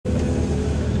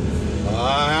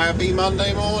Happy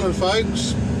Monday morning,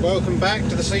 folks. Welcome back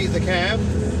to the Seat of the Cab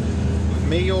with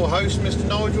me, your host, Mr.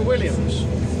 Nigel Williams.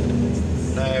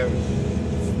 Now,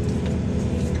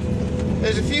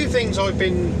 there's a few things I've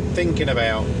been thinking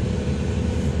about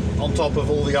on top of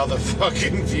all the other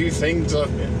fucking few things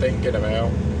I've been thinking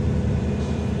about.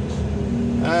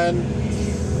 And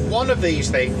one of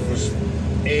these things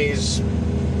is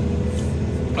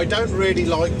I don't really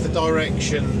like the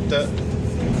direction that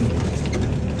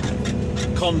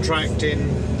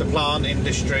contracting, the plant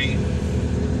industry,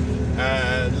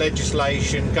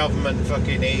 legislation, government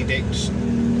fucking edicts,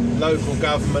 local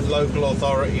government, local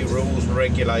authority rules and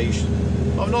regulations.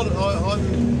 I'm not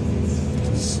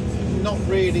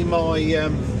really my,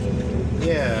 don't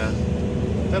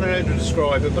know how to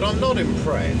describe it, but I'm not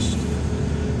impressed.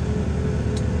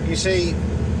 You see,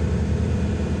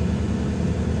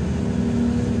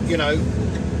 you know,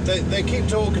 they keep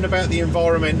talking about the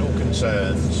environmental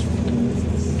concerns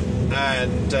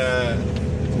and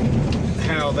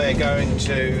how they're going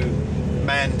to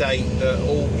mandate that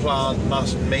all plant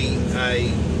must meet a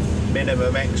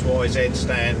minimum XYZ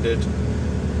standard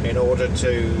in order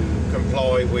to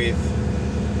comply with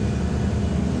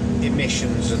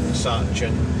emissions and such,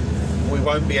 and we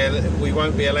won't be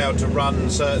allowed to run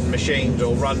certain machines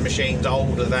or run machines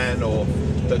older than or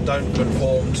that don't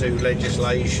conform to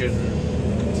legislation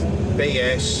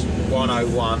BS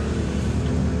 101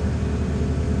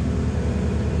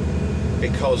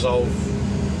 because of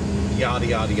yada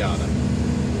yada yada.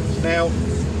 Now,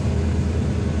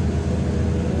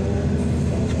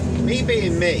 me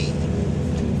being me,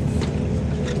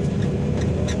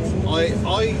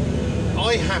 I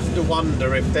have to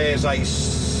wonder if there's a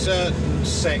certain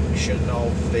section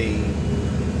of the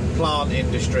plant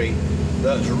industry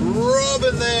that's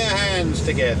rubbing their hands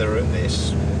together at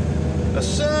this. A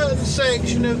certain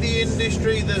section of the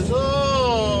industry that's,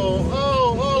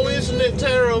 isn't it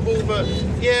terrible? But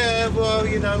yeah, well,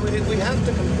 you know, we have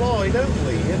to comply, don't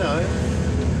we? You know,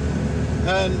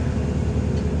 and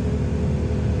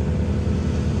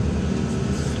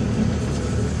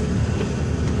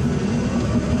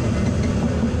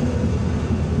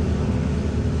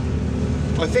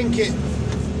I think it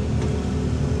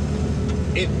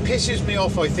pisses me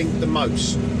off, I think, the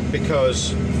most,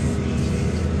 because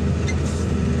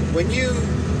when you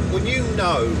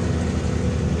know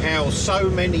how so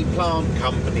many plant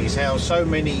companies, how so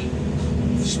many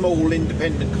small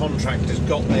independent contractors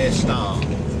got their start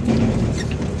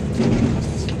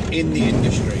in the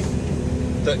industry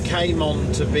that came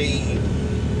on to be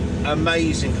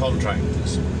amazing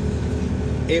contractors,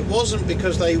 it wasn't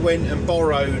because they went and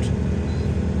borrowed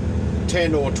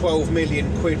 10 or 12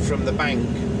 million quid from the bank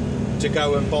to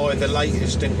go and buy the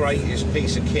latest and greatest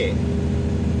piece of kit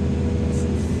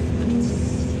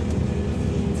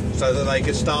so that they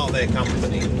could start their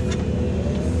company.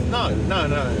 No,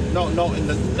 not in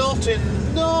the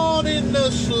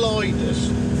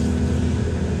slightest.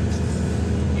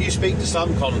 You speak to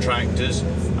some contractors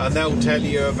and they'll tell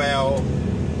you about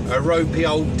a ropey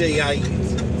old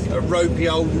D8, a ropey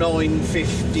old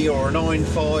 950 or a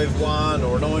 951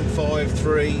 or a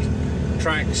 953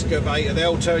 track excavator.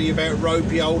 They'll tell you about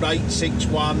ropey old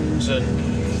 861s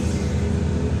and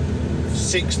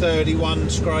 631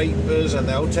 scrapers, and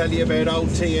they'll tell you about old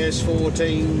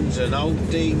TS14s and old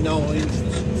D9s.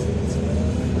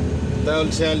 They'll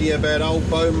tell you about old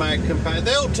Bomag compactors.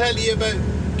 They'll tell you about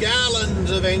gallons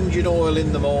of engine oil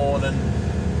in the morning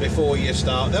before you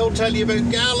start. They'll tell you about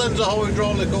gallons of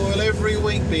hydraulic oil every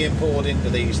week being poured into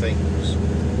these things,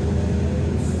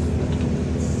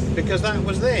 because that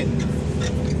was then,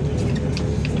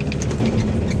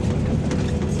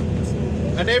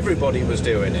 and everybody was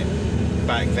doing it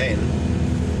back then.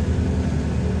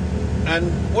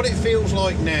 And what it feels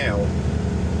like now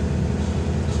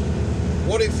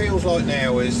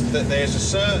is that there's a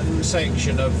certain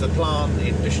section of the plant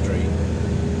industry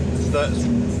that's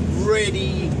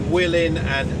ready, willing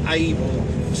and able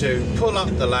to pull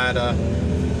up the ladder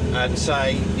and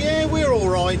say, yeah, we're all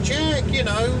right, Jack, you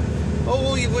know,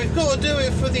 we've got to do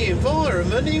it for the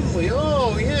environment, haven't we?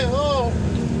 Oh yeah,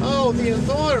 the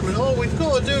environment, we've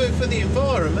got to do it for the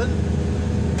environment,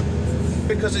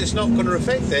 because it's not going to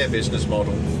affect their business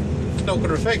model. It's not going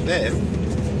to affect them.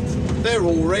 They're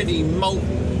already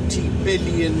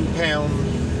multi-billion pound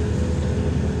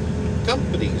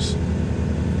companies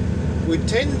with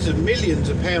tens of millions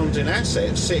of pounds in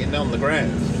assets sitting on the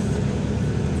ground.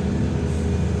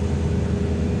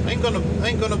 Ain't gonna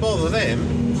bother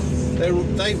them.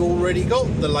 They've already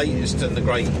got the latest and the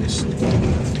greatest.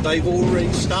 They've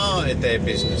already started their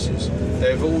businesses.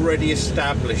 They've already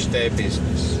established their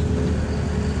business.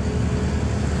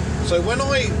 So when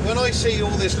I see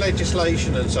all this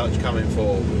legislation and such coming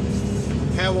forward,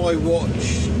 how I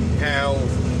watch how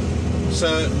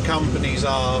certain companies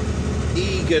are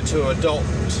eager to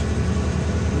adopt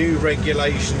new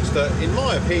regulations that, in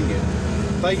my opinion,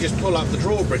 they just pull up the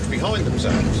drawbridge behind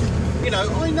themselves. You know,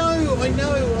 I know.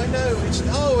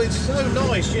 It's so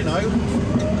nice, you know.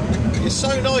 It's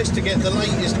so nice to get the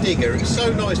latest digger. It's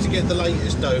so nice to get the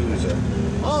latest dozer.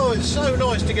 Oh, it's so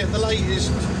nice to get the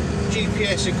latest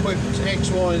GPS-equipped X,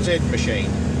 Y, and Z machine.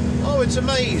 Oh, it's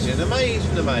amazing.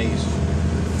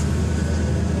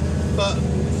 But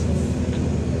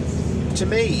to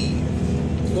me,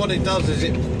 what it does is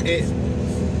it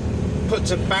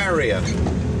puts a barrier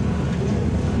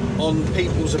on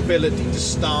people's ability to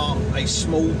start a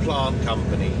small plant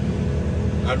company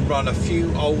and run a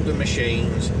few older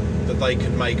machines that they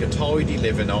can make a tidy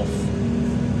living off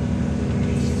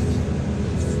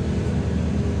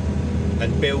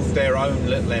and build their own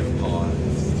little empire.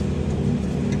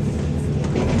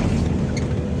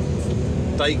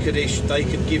 They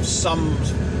could give some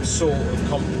sort of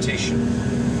competition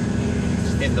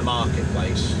in the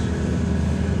marketplace,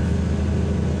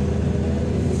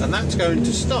 and that's going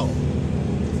to stop.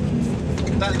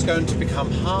 That's going to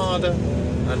become harder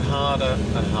and harder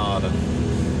and harder.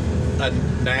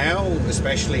 And now,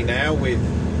 especially now, with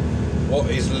what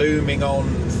is looming on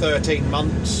 13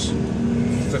 months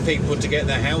for people to get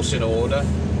their house in order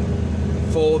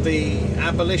for the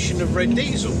abolition of red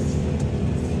diesel,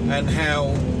 and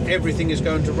how everything is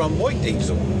going to run white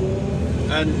diesel.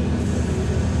 And,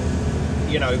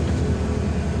 you know,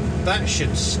 that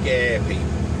should scare people.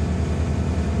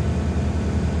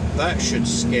 That should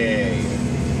scare you.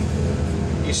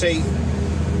 You see,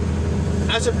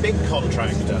 as a big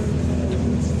contractor,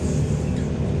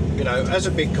 you know, as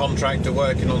a big contractor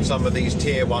working on some of these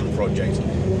tier 1 projects,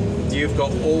 you've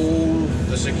got all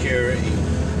the security.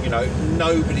 You know,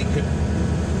 nobody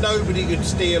could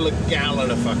steal a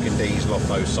gallon of fucking diesel off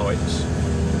those sites,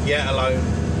 yet alone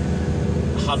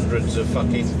hundreds of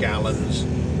fucking gallons.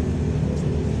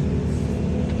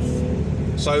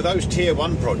 So those tier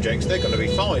 1 projects, they're going to be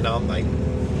fine, aren't they?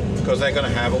 Because they're going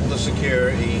to have all the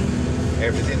security,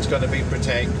 everything's going to be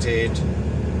protected,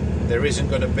 there isn't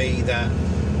going to be that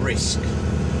risk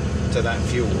to that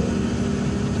fuel.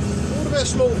 What about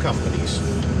small companies?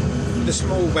 The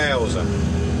small Bowser.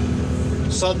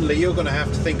 Suddenly you're going to have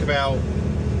to think about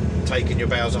taking your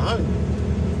Bowser home.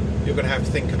 You're going to have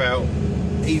to think about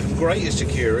even greater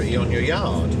security on your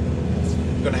yard.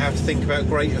 You're going to have to think about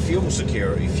greater fuel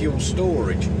security, fuel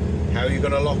storage. How are you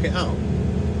going to lock it up?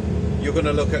 You're going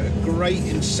to look at a great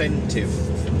incentive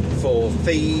for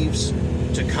thieves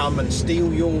to come and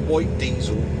steal your white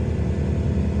diesel,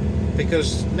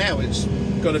 because now it's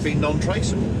going to be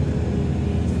non-traceable.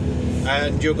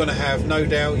 And you're going to have, no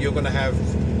doubt, you're going to have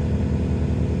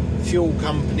fuel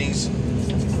companies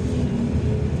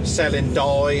selling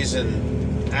dyes and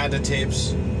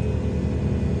additives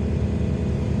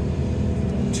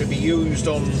to be used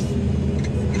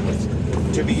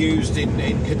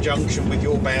in conjunction with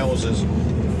your Bowsers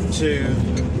to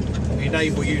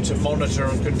enable you to monitor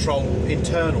and control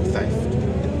internal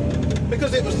theft.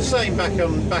 Because it was the same back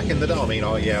in the day. I mean,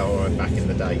 back in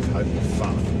the day, holy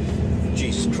fuck.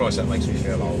 Jesus Christ, that makes me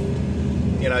feel old.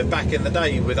 You know, back in the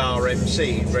day with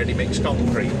RMC, Ready Mix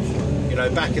Concrete, you know,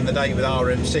 back in the day with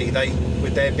RMC, they,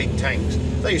 with their big tanks,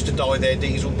 they used to dye their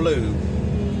diesel blue.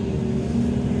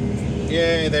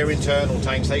 Yeah, their internal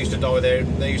tanks, they used to dye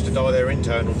their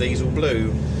internal diesel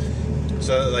blue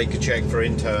so that they could check for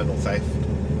internal theft.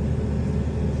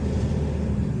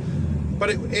 But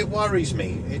it worries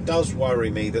me, it does worry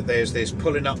me that there's this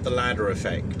pulling up the ladder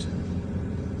effect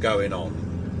going on,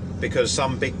 because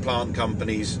some big plant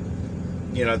companies,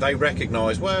 you know, they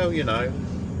recognise, well, you know,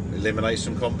 eliminates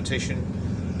some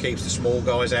competition, keeps the small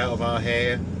guys out of our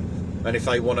hair, and if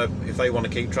they want to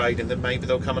keep trading, then maybe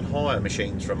they'll come and hire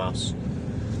machines from us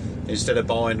instead of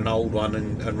buying an old one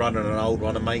and running an old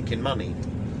one and making money.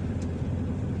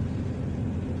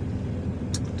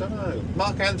 I don't know.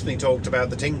 Mark Anthony talked about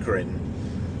the tinkering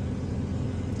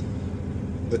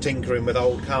with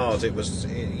old cars. It was,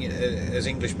 you know, as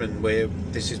Englishmen,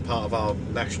 this is part of our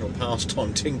national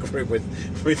pastime, tinkering with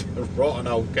rotten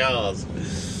old cars.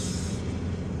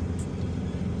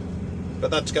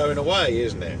 But that's going away,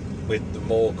 isn't it? With the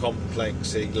more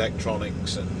complex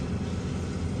electronics and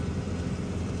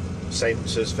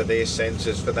sensors for this,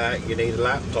 sensors for that. You need a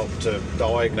laptop to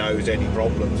diagnose any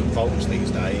problems and faults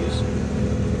these days.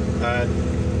 And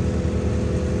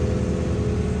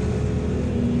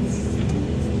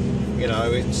you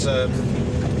know, it's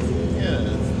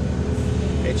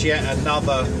it's yet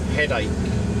another headache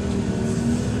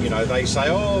You know, they say,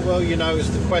 oh well, you know, it's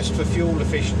the quest for fuel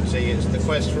efficiency, it's the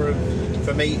quest for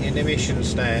meeting emission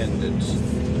standards.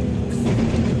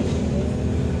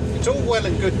 It's all well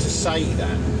and good to say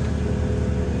that,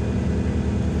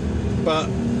 but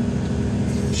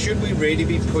should we really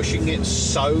be pushing it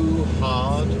so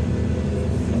hard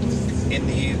in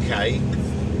the UK,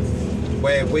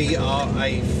 where we are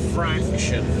a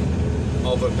fraction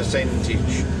of a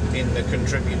percentage in the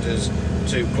contributors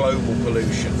to global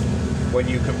pollution, when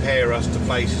you compare us to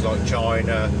places like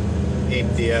China,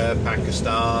 India,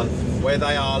 Pakistan, where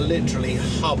they are literally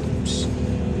hubs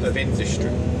of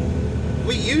industry?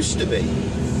 We used to be.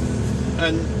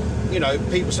 And, you know,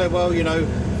 people say, well, you know,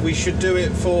 we should do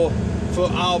it for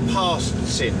our past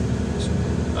sins.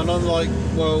 And I'm like,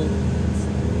 well,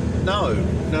 no.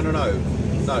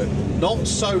 Not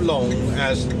so long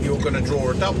as you're going to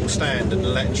draw a double standard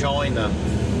and let China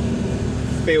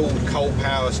build coal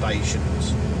power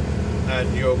stations,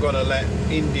 and you're going to let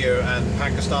India and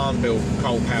Pakistan build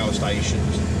coal power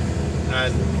stations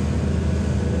and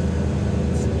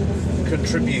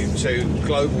contribute to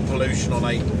global pollution on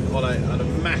a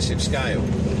massive scale.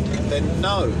 Then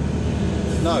no.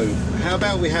 How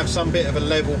about we have some bit of a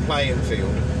level playing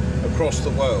field across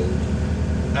the world,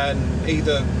 and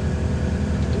either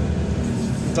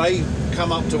they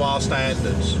come up to our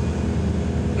standards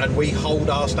and we hold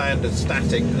our standards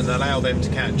static and allow them to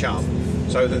catch up,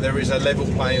 so that there is a level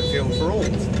playing field for all.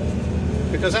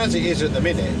 Because as it is at the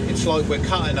minute, it's like we're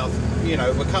cutting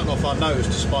off our nose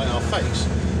to spite our face,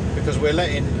 because we're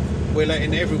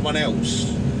letting everyone else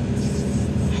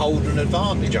hold an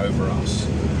advantage over us.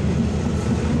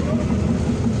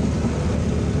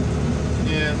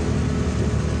 Yeah,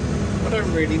 I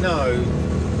don't really know.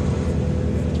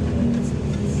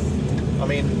 I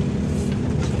mean,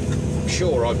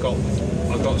 sure, I've got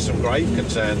some grave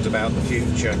concerns about the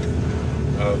future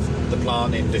of the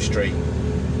plant industry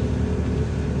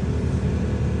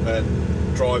and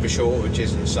driver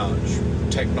shortages and such,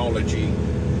 technology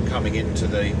coming into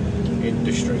the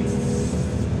industry.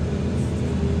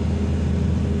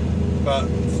 But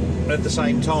at the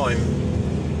same time,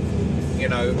 you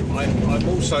know, I'm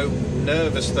also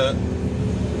nervous that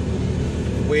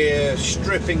we're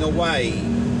stripping away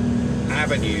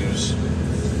avenues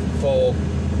for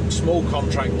small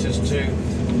contractors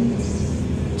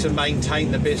to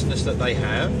maintain the business that they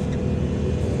have,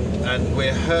 and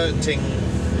we're hurting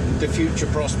the future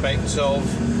prospects of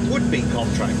would-be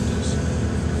contractors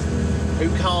who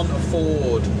can't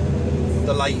afford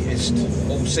the latest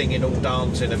all singing, all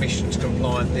dancing, emissions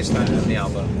compliant, this, that and the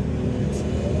other.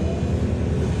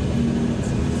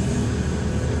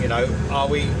 You know, are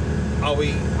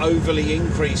we overly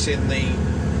increasing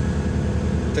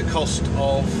the cost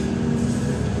of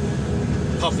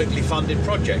publicly funded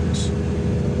projects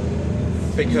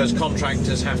because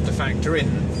contractors have to factor in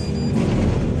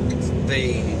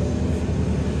the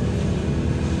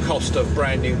cost of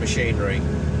brand new machinery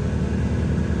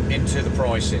into the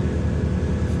pricing?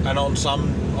 And on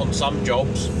some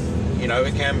jobs, you know,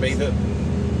 it can be that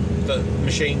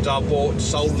machines are bought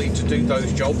solely to do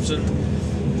those jobs, and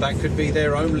that could be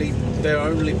their only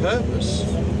purpose.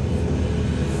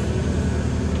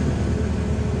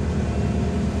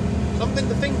 Something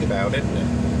to think about, isn't it?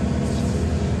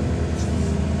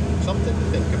 Something to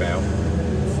think about.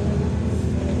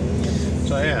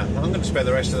 So yeah, I'm going to spend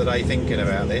the rest of the day thinking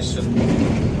about this,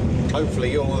 and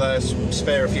hopefully you'll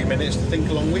spare a few minutes to think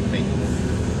along with me.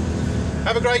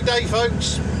 Have a great day,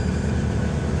 folks,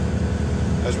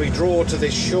 as we draw to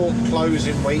this short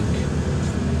closing week,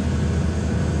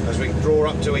 as we draw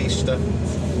up to Easter,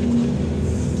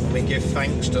 and we give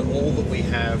thanks to all that we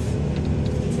have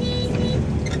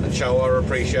and show our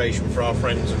appreciation for our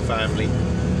friends and family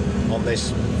on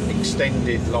this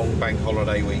extended long bank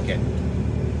holiday weekend.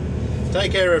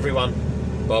 Take care, everyone.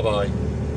 Bye bye.